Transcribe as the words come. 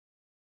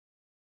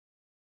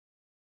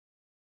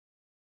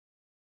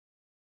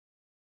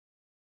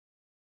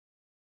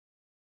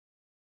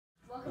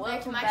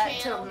Welcome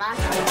back to my channel.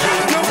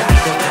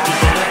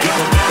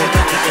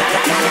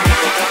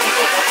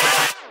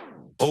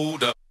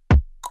 Hold up.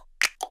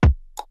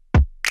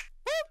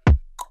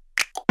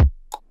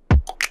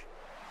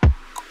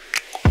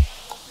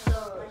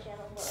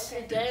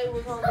 Today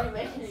we're going to be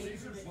making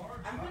these.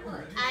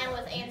 I am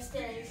with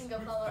Anniston, and you can go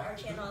follow our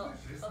channel.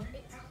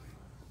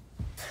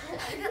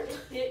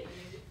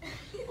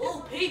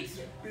 Oh,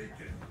 pizza.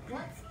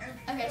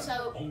 Okay,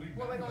 so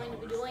what we're going to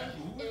be doing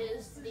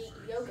is the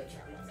yoga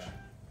challenge.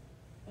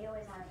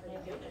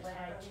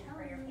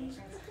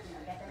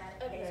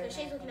 Okay,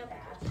 so she's looking up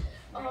at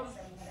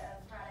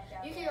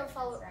you can go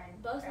follow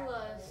both of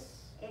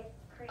us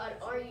on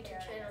our YouTube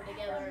channel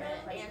together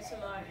at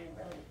ASMR.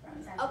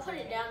 I'll put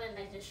it down in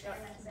the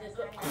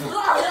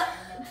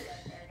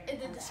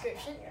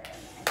description.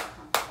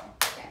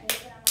 Okay.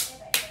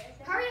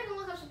 Hurry up and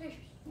look up some pictures.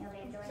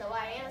 So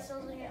why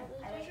Anniston's looking at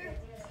this picture?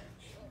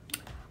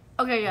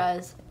 Okay,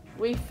 guys,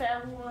 we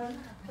found one.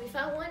 We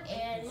found one,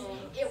 and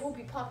it will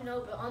be popping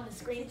up on the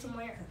screen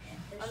somewhere.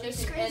 On the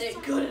screen,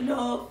 Edit good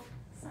enough.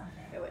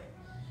 Wait.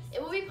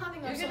 It will be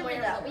popping up You're gonna somewhere.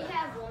 be that But we one.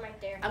 have one right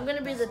there. I'm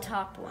gonna be the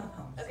top one.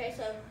 Okay,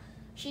 so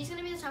she's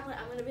gonna be the top one.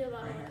 I'm gonna be the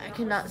bottom one. I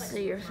cannot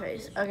see your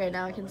face. Okay,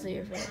 now I can see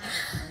your face.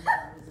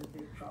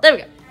 There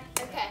we go.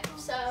 Okay,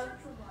 so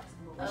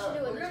what should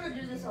do with We're this?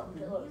 gonna do this on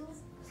pillows.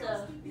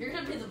 So you're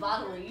gonna be the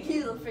bottom one. You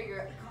need to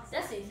figure out.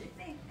 That's easy.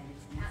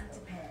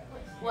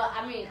 Well,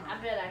 I mean, I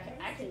bet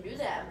I can do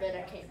that. I bet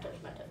I can't touch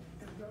my toe.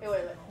 Hey,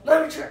 wait.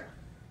 Let me try.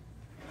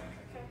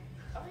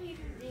 All you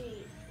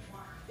need.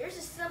 Yours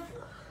is simple.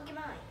 Look at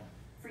mine.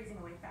 Freezing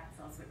away fat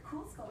cells with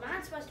cool skull.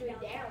 Mine's supposed to be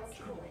down. What's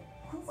your doing?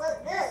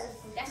 What this?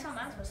 That's how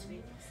mine's supposed to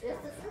be. Yes,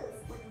 this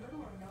is. With little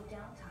or no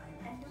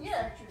downtime and no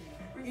Yeah.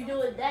 surgery. You're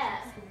doing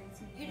that,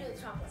 You do the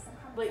top one.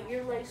 but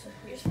your legs.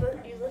 You're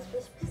supposed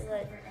to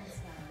like.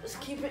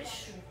 Just keep it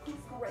straight.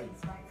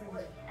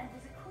 And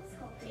visit cool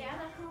skull.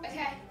 Yeah.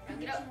 Okay.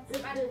 Get up.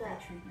 Just do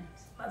that.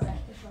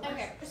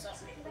 Okay. So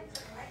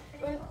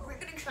we're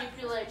gonna try.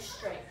 Keep your legs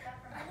straight.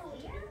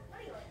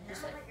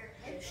 Just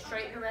like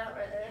straighten them out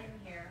right there.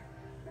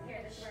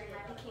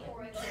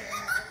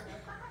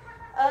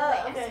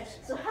 Okay.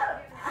 So how?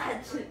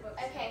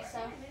 Okay. So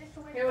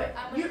Here, wait.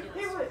 I'm You, gonna do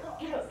this. here, wait.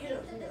 Get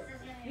up.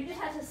 You just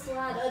have to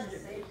slide under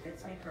me.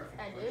 It's made perfect.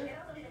 I do.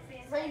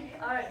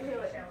 All right. Here,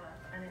 wait.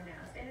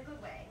 Unannounced in a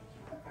good way.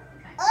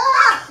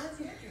 Ah! That's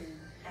your dream.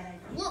 And I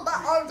think Look,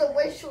 my arms are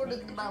way shorter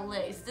than My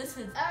legs. This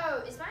is. Oh,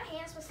 is my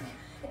hand supposed to?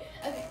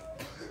 Okay.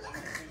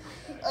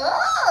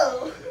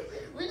 Oh!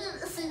 We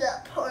didn't see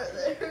that part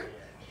there.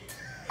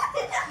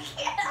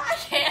 I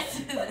can't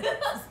do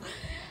this.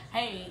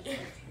 Hey.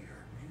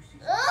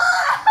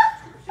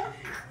 Ah!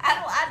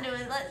 I do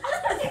it. Like,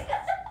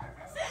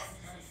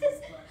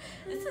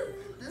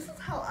 This is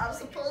how I'm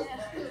supposed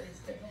to do it.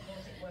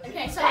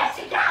 Okay. So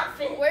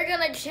we're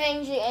gonna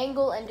change the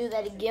angle and do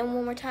that again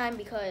one more time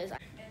because I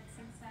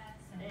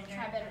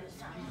try better this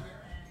time.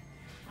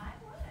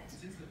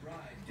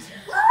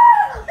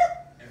 Ah!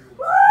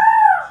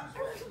 Ah!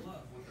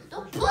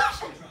 Don't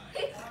push it!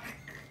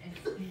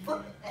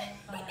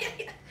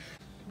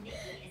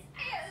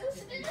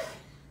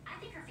 I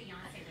think her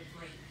fiance would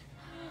agree.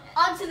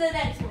 on to the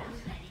next one.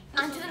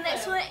 On to the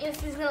next one.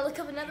 Anthony's gonna look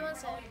up another one.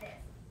 So.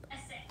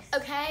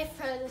 Okay,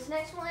 for this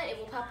next one, it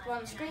will pop up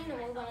on the screen and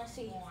we're gonna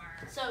see.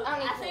 So I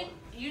don't I need think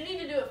you need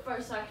to do it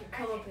first so I can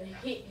come up and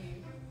hit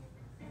you.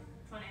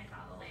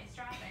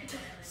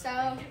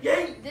 So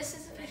this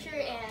is the picture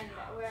and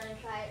we're gonna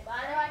try it. But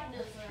I know I can do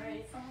this one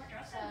already.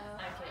 So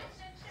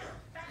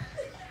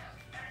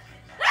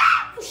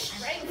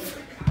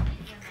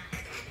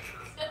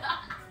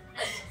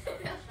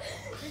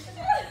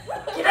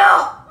Get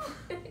up!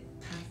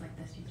 Times like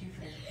this, you do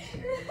for the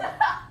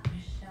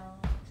Michelle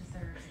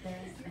deserves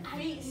this.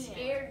 And He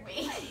scared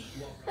me.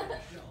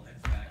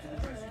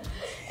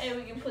 And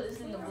we can put this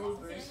in the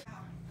bloopers.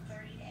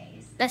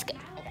 that's good.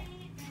 Okay.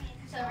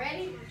 So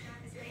ready?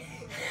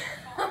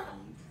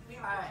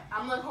 Alright,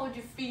 I'm gonna hold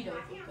your feet up.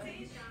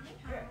 Okay?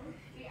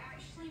 We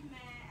actually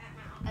met at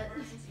my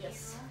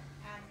Yes.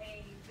 at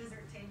a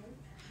dessert table.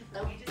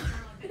 Nope. We just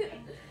kind of like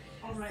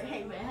Alright,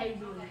 hey man, how you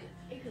doing?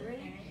 Okay,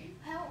 ready?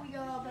 How about we go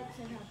all about the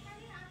same time?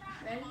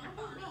 Ready?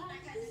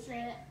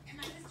 Set.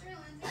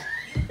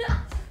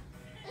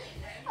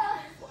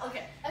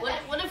 Okay.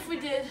 What if we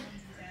did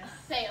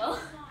Fail.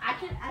 I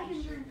can do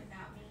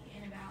about me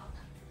and about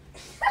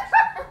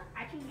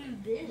I can do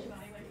this.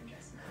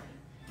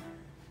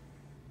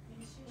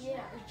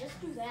 Yeah, just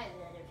do that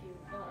then if you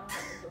don't know how to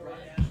do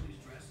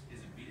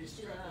it. Just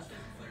do that.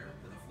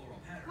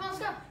 Come on, let's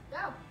go. Go.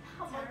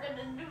 How am I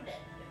gonna do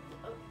that?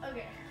 Oh,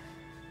 okay.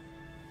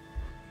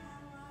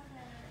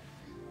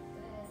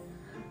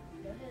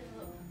 Go ahead,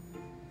 look.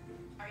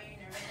 Are you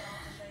nervous?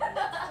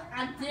 I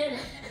did it.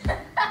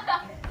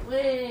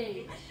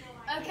 Wait.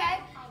 Okay,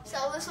 so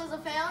this was a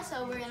fail,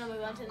 so we're gonna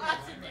move on to the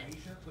next one.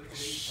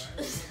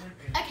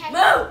 Okay.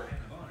 Move!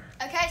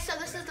 Okay, so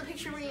this is the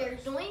picture we are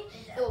doing.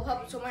 It will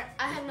pop up somewhere.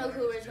 I have no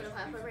clue where it's gonna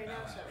pop up right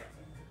now, so.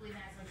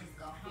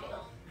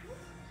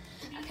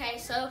 Okay,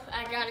 so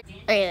I got it.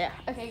 Oh yeah.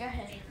 Okay, go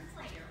ahead.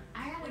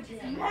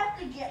 You have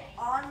to get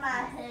on my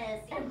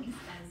head.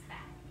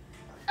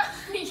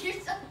 You're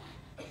so.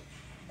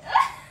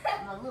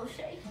 I'm a little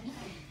shaky.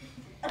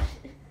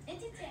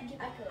 Get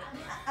back up.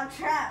 I'm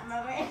trapped,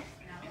 my man.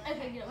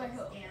 Okay, get back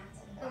up.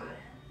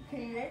 Can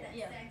you read it?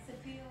 Yeah.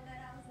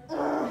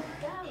 Ugh.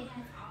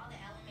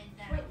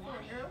 Wait for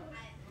it, girl.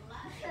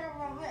 Sure,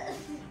 my best.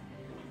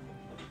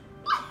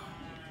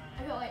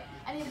 Okay, wait.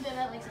 I need to bend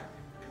that like so.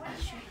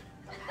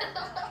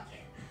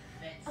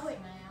 Oh, wait.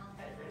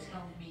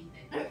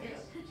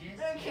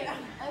 Okay.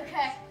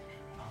 Okay.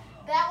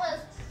 That was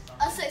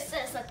a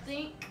success, I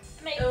think.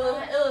 Maybe. It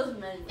was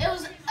amazing. It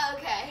was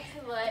okay,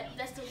 but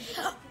that's still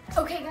good.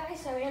 Okay, guys,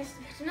 so we have to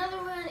pick another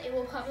one. It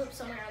will pop up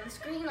somewhere on the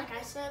screen, like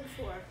I said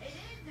before.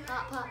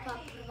 Pop, pop, pop,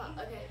 pop.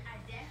 Okay.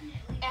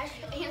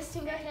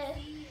 Aniston, go ahead.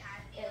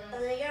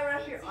 And then you gotta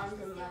wrap your arms in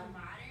them.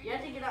 You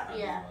have to get up.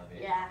 Yeah.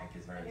 Yeah.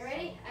 You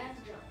ready? I have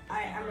to jump.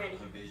 Alright, I'm ready.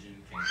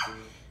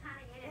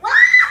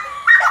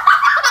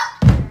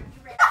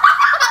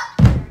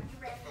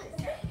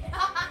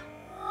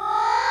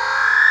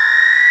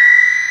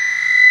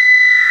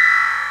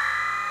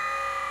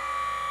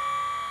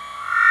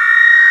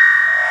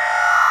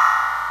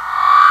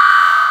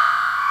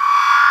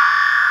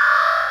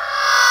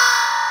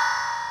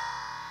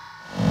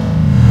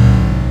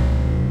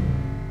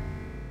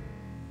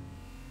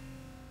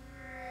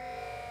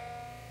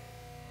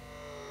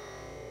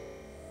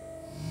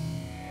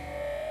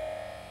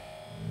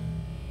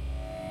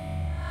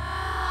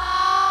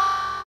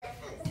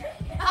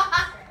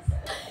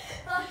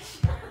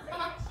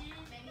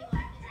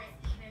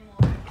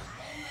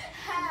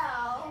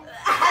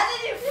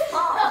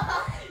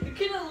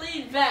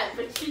 Back,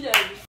 but you know.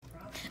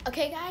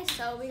 Okay, guys,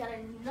 so we got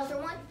another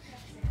one,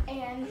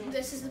 and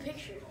this is the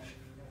picture.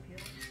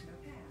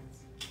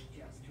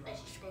 I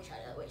should screenshot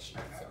it, which she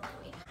sent to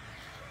me.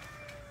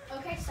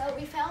 Okay, so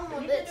we found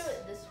one that's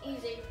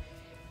easy.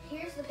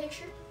 Here's the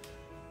picture.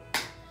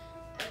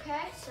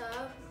 Okay, so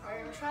we're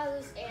gonna try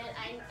this, and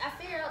I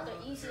figured out the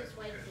easiest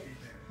way to do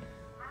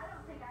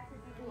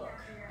it. Look,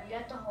 You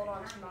have to hold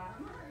on to my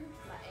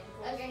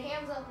ankles. okay,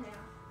 hands up now.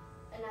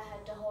 And I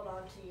had to hold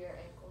on to your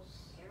ankles.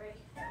 You ready?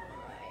 My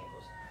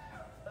ankles.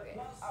 Okay.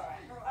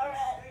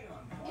 Alright.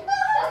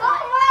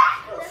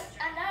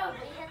 I know,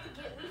 but you have to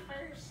get me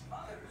first.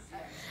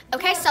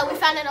 Okay, so we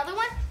found another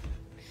one.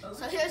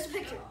 So here's the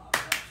picture.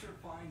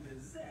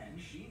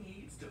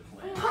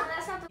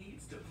 That's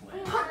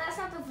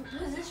not the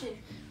position.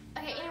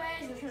 Okay,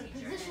 anyways, this is the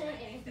position,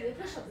 and if you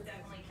push up,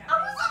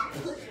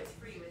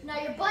 now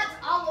your butt's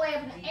all the way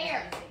up in the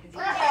air.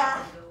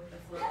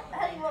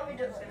 How do you want me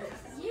to do it?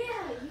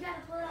 Yeah, you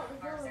gotta pull out the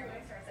door.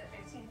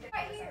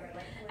 Right here.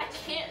 I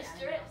can't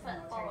stretch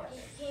that far.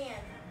 You can.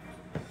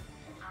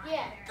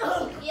 Yeah.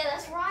 Yeah,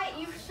 that's right.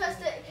 You're supposed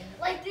to,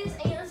 like this,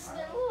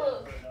 Aniston,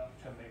 look.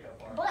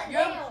 Butt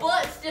Your down.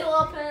 butt's still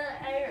up in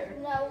the air.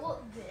 No,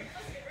 look this.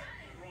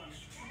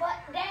 Butt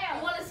I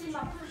down. want to see my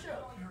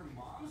push-up.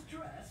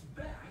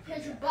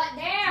 Put your butt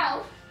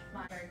down.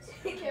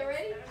 Okay,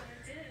 ready?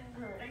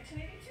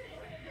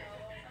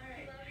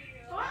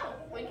 Wow,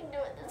 we can do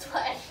it this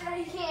way. No,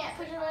 you can't.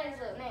 Put your legs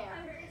up now.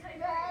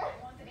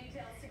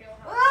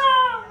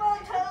 Oh, my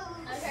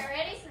toes. Okay,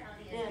 ready?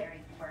 Yeah.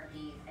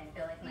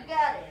 You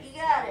got it. You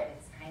got it.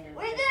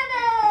 We did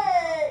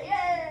it!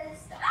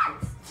 Yes!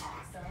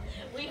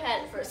 We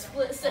had it for a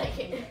split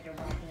second.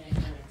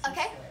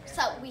 Okay,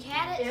 so we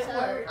had it. It So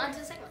worked. on to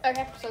the second one.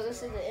 Okay, so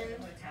this is the end.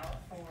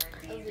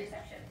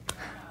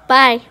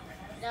 Bye.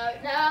 No,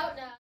 no,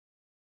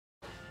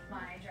 no.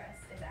 My dress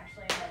is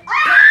actually